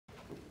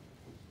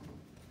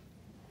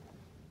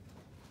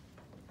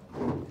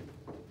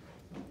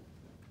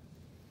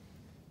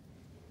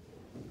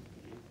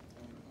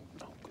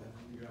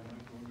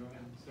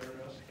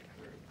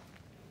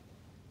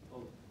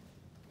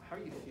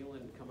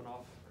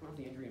off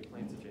the injury and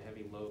playing such a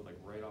heavy load, like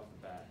right off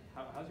the bat,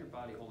 how's your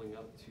body holding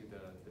up to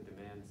the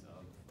demands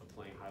of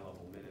playing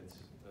high-level minutes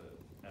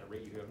at a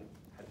rate you haven't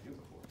had to do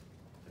before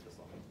at this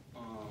level?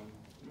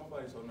 My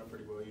body's holding up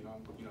pretty well.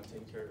 I'm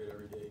taking care of it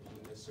every day,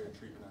 getting the necessary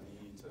treatment I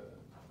need to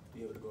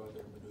be able to go out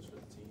there and produce for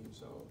the team.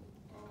 So,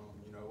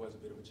 it was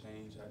a bit of a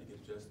change. I had to get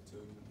adjusted to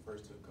the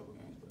first couple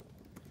games, but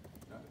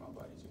my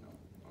body's,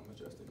 I'm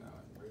adjusted now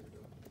and ready to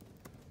go.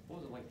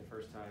 What was it like the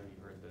first time you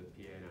heard the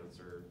PA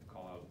announcer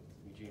call out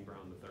Eugene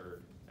Brown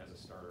III as a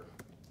starter?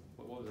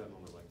 What was that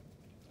moment like?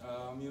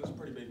 It was a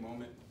pretty big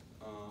moment.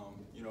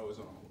 It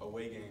was an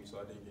away game, so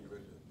I didn't get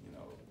ready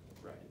to,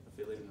 right,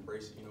 feel it and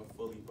embrace it,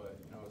 fully. But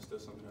it's still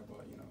something I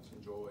brought,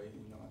 some joy.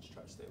 I just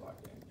try to stay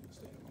locked in,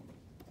 stay in the moment.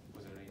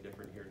 Was it any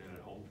different hearing it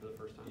at home for the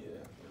first time? Yeah,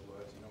 it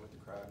was. With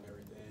the crowd and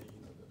everything.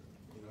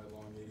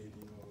 Elongated.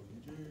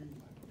 Eugene.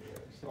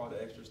 Yeah, all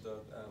the extra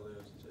stuff,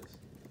 ad-libs, it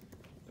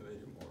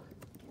made it more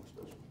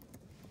special.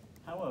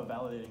 How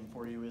validating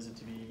for you is it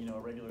to be, a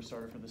regular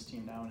starter for this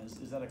team now? And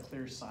is that a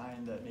clear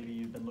sign that maybe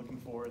you've been looking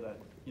for,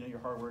 that your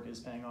hard work is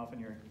paying off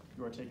and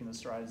you are taking the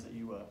strides that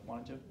you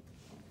wanted to?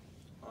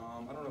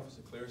 I don't know if it's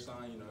a clear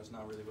sign. It's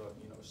not really about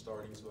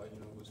starting. It's about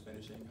who's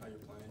finishing, how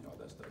you're playing, all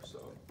that stuff. So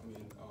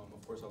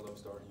of course I love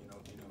starting.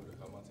 Being able to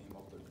help my team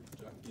off the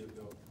give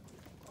go.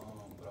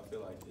 But I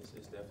feel like it's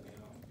definitely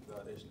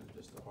validation of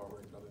just the hard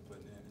work that I've been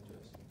putting in and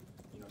just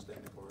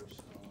staying the course,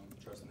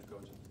 trusting the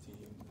coaches, the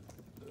team,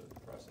 the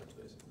process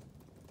basically.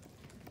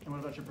 And what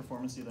about your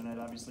performance the other night?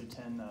 Obviously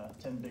 10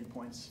 big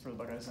points for the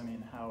Buckeyes.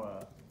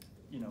 How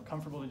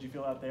comfortable did you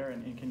feel out there,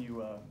 and can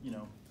you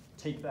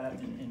take that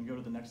and go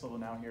to the next level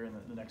now here in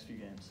the next few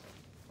games?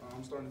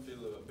 I'm starting to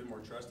feel a bit more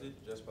trusted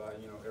just by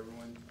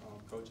everyone,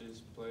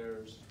 coaches,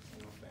 players,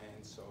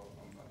 fans. So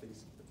I think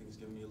it's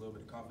giving me a little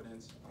bit of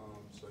confidence.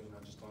 So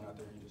just going out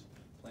there and just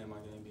playing my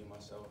game, being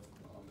myself,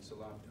 it's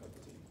allowing me to help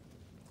the team.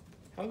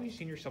 How have you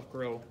seen yourself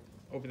grow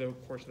over the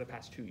course of the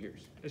past 2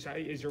 years? Is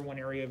there one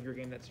area of your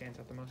game that stands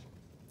out the most?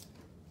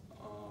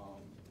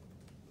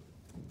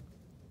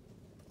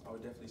 I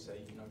would definitely say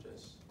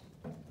just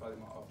probably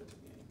my offensive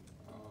game.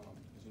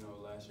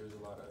 Last year was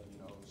a lot of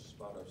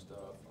spot up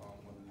stuff,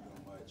 wasn't really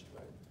doing much,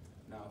 but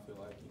now I feel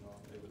like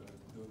I'm able to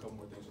do a couple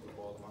more things with the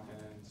ball in my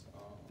hands,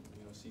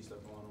 see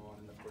stuff going on,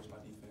 and of course my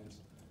defense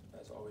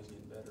that's always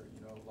getting better,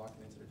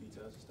 locking into the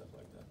details and stuff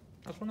like that.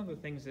 That's one of the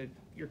things that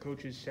your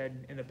coach has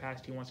said in the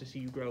past he wants to see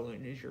you grow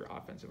in is your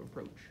offensive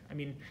approach.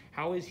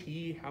 How is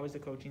the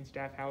coaching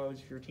staff, how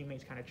has your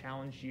teammates kind of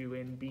challenged you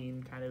in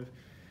being kind of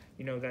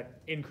that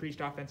increased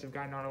offensive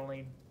guy, not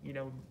only,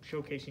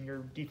 showcasing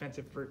your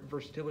defensive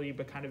versatility,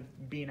 but kind of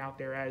being out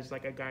there as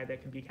like a guy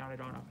that can be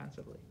counted on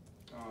offensively?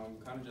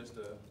 Kind of just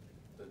the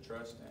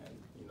trust and,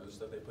 the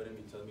stuff they put in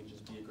me, telling me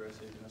just be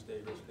aggressive,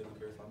 stay aggressive, they don't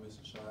care if I'm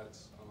missing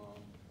shots,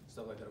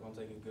 stuff like that. If I'm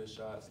taking good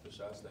shots, the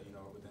shots that,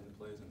 are within the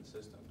plays and the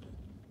system,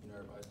 and,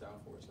 everybody's down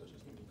for it, so it's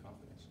just going to be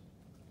confidence.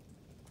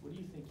 What do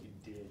you think you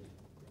did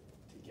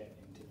to get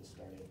into the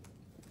starting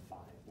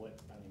five?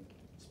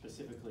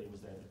 Specifically,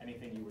 was there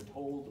anything you were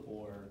told,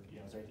 or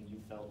is there anything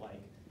you felt like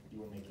you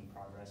were making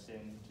progress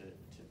in to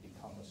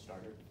become a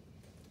starter?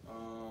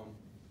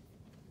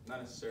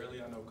 Not necessarily.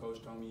 I know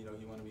Coach told me,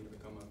 he wanted me to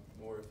become a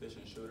more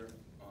efficient shooter,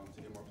 to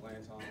get more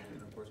playing time, and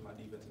then of course my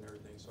defense and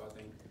everything. So I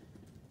think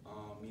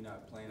me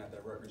not playing at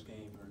that Rutgers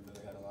game where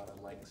they had a lot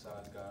of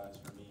like-sized guys,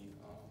 for me,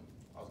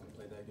 I was going to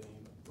play that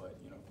game, but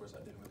of course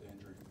I didn't with the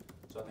injury.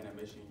 So I think that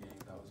Michigan game,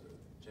 that was a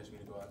chance for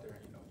me to go out there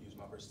and use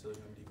my versatility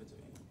on the defensive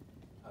end.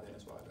 I think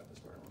that's why I got the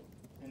starting role.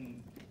 And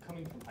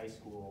coming from high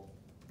school,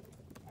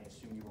 I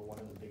assume you were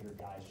one of the bigger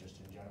guys just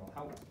in general.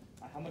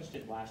 How much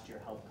did last year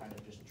help kind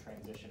of just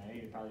transition? I know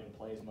you probably didn't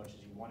play as much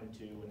as you wanted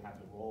to and have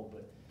the role,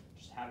 but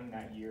just having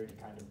that year to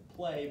kind of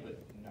play, but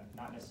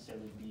not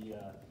necessarily be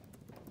a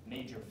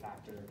major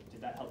factor,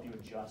 did that help you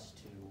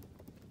adjust to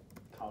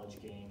college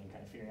game and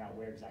kind of figuring out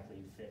where exactly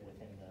you fit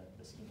within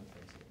the scheme of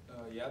things?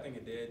 Yeah, I think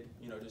it did.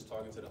 Just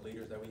talking to the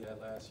leaders that we had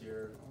last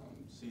year,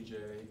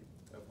 CJ,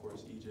 of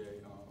course,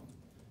 EJ,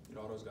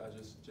 all those guys,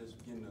 just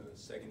getting a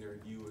secondary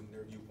view and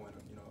their viewpoint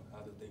of,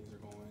 how the things are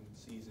going,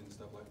 season,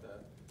 stuff like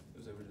that. It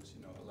was able to just,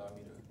 allow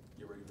me to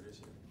get ready for this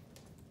year.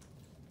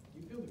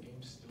 Do you feel the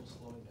game's still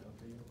slowing down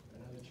for you?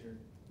 I know that you're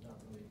not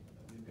really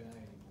a new guy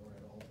anymore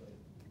at all, but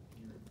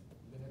your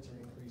minutes are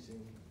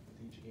increasing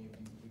with each game.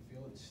 Do you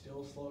feel it's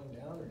still slowing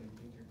down, or do you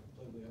think you're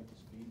completely up to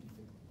speed? Do you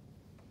think?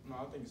 No,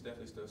 I think it's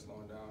definitely still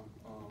slowing down.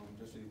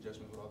 Just the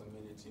adjustment with all the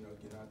minutes,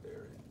 getting out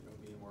there and,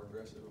 being more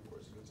aggressive. Of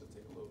course, it's going to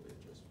take a little bit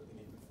just for the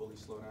game to fully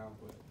slow down,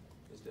 but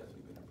it's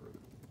definitely been improved.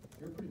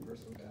 You're a pretty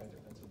versatile guy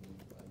defensively.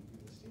 You do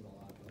this team a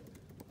lot, but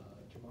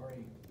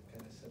Jamari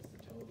kind of sets the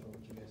tone for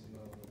what you guys do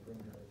on the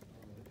perimeter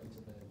on the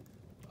defensive end.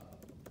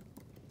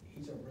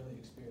 He's a really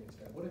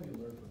experienced guy. What have you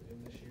learned from him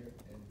this year,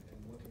 and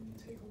what can you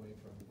take away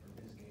from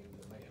his game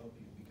that might help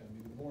you become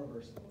even more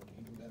versatile and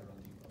even better on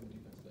the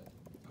defensive end?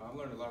 I've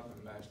learned a lot from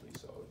him actually.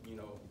 So,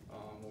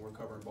 when we're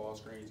covering ball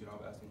screens,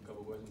 I've asked him a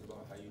couple questions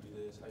about how you do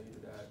this, how you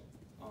do that,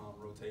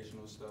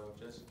 rotational stuff,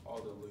 just all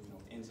the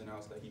ins and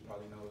outs that he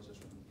probably knows just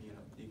from being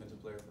a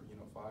defensive player for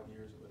 5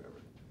 years or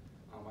whatever.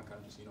 I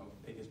kind of just, you know,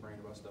 pick his brain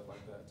about stuff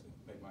like that to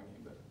make my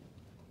game better.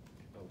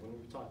 When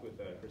we've talked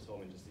with Chris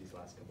Holman just these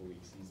last couple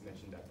weeks, he's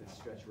mentioned that this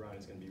stretch run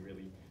is going to be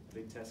really a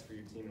big test for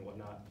your team and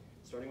whatnot.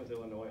 Starting with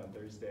Illinois on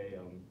Thursday,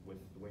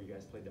 with the way you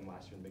guys played them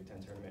last year in the Big Ten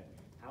tournament,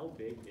 how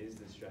big is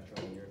this stretch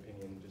run in your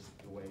opinion, just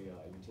the way your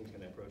team's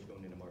going to approach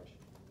going into March?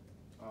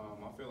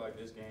 I feel like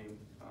this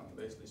game,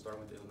 basically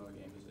starting with the Illinois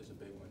game, is a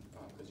big one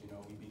because, you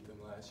know, we beat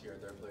them last year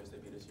at their place, they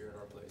beat us here at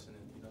our place, and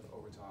then, you know, the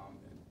overtime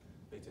and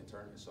Big Ten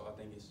tournament. So I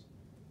think it's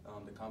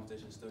the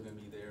competition is still going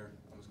to be there.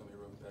 It's going to be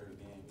a real competitive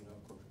game. You know,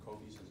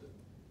 Kobe's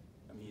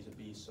he's a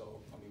beast.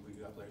 So I mean, we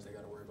got players they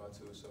got to worry about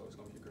too. So it's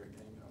going to be a great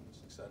game. You know, I'm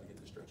just excited to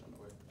get this stretch on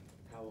the way.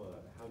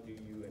 How do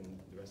you and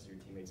the rest of your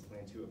teammates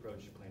plan to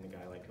approach playing a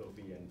guy like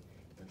Kobe and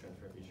Trent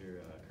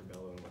Frazier,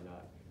 Curbelo, and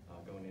whatnot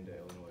going into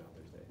Illinois on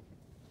Thursday?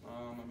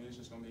 I mean,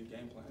 it's just going to be a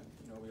game plan.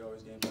 You know, we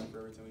always game plan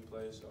for every team we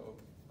play. So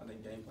I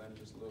think game plan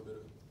is just a little bit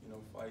of, you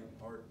know, fight and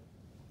heart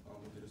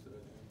to get us to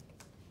that game.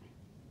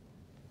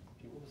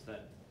 What was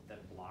that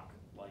block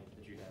like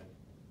that you had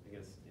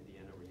against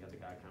Indiana, where you had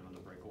the guy kind of on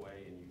the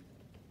breakaway and you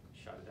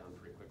shot it down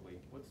pretty quickly?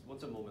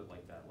 What's a moment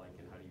like that like,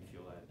 and how do you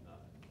feel that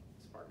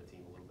sparked the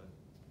team a little bit?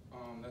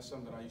 That's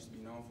something I used to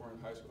be known for in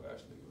high school.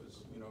 Actually,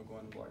 was, you know,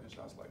 going and blocking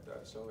shots like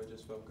that. So it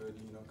just felt good,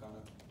 you know, kind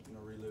of, you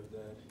know, relive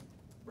that,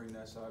 bring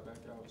that side back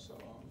out. So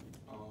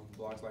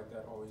blocks like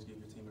that always give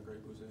your team a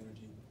great boost of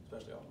energy,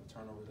 especially off the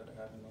turnovers that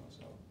happened on.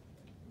 So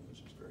it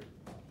was just great.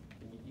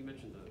 And you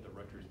mentioned the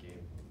Rutgers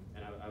game,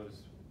 and I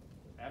was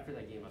after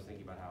that game, I was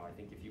thinking about how I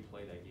think if you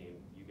play that game,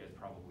 you guys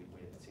probably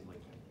win. It seemed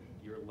like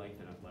your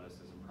length and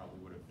athleticism probably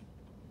would have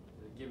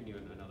given you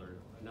another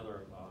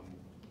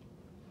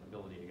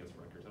ability against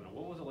Rutgers. I don't know,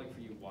 what was it like for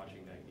you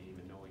watching that game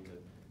and knowing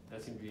that that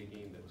seemed to be a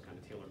game that was kind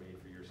of tailor-made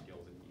for your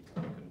skills and you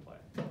couldn't play?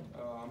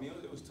 I mean,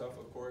 it was tough,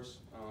 of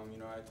course.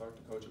 You know, I talked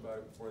to Coach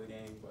about it before the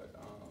game, but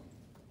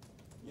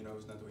you know,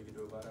 there's nothing we could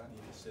do about it. I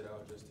needed to sit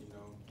out just to, you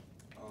know,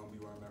 be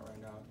where I'm at right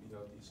now, be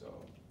healthy. So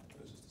it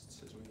was just a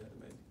decision we had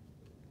to make.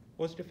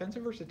 Was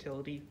defensive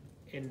versatility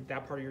in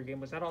that part of your game,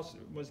 was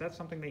that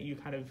something that you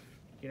kind of,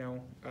 you know,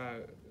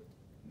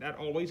 that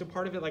always a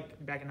part of it,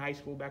 like back in high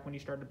school, back when you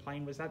started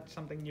playing, was that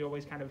something you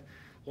always kind of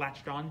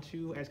latched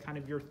onto as kind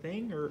of your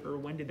thing, or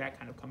when did that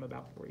kind of come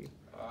about for you?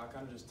 I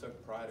kind of just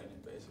took pride in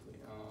it, basically.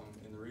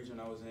 In the region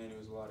I was in, it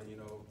was a lot of, you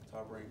know,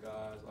 top-ranked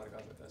guys, a lot of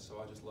guys like that,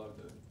 so I just loved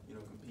to, you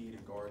know, compete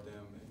and guard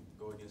them and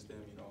go against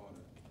them, you know, on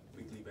a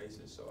weekly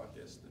basis. So I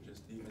guess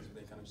just defensive,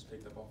 they kind of just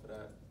picked up off of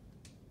that.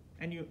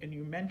 And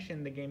you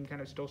mentioned the game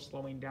kind of still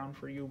slowing down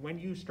for you. When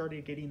you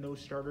started getting those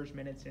starters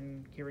minutes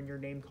and hearing your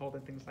name called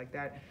and things like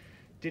that,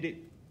 did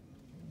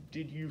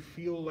you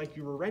feel like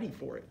you were ready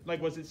for it?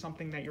 Like, was it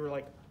something that you were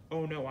like,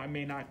 oh no, I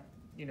may not,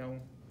 you know,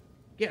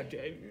 yeah,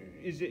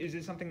 is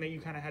it something that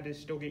you kind of had to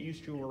still get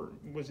used to, or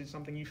was it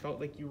something you felt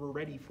like you were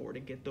ready for,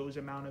 to get those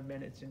amount of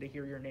minutes and to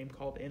hear your name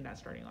called in that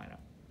starting lineup?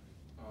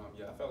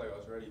 Yeah, I felt like I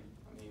was ready.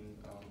 I mean,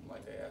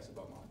 like they asked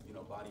about my, you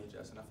know, body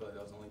adjustment. I feel like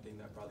that was the only thing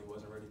that probably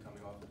wasn't ready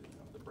coming off of the, you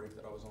know, the break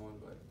that I was on.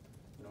 But,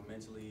 you know,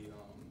 mentally,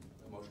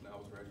 emotionally, I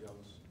was ready. I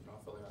was, you know, I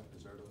felt like I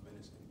deserved those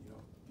minutes and, you know,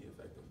 be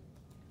effective.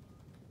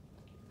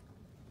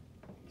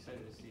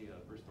 Excited to see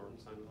Bruce Thornton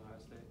sign with Ohio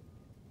State?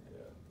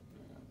 Yeah,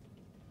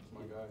 it's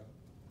my guy.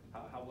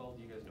 How well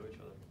do you guys know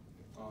each other?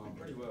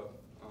 Pretty well.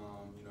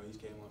 You know, he's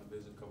came on to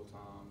visit a couple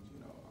times.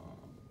 You know,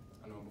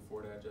 I know him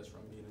before that just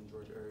from being in the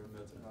Georgia area,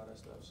 Milton, and all that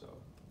stuff. So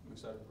I'm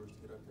excited for Bruce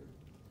to get up there.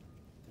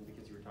 And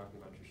because you were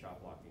talking about your shot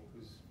blocking,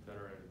 who's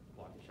better at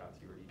blocking shots,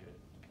 you or EJ?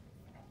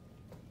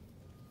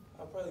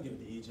 I'll probably give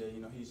it to EJ.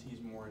 You know, he's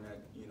more in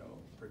that, you know,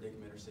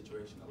 predicament or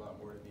situation a lot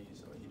more than me.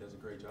 So he does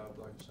a great job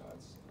blocking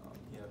shots.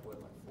 He had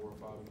like 4 or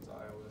 5 against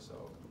Iowa.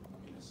 So I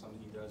mean, it's something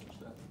he does with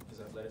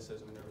his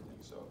athleticism and everything.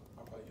 So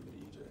I'll probably give it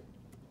to EJ.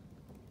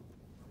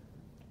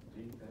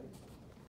 Thanks.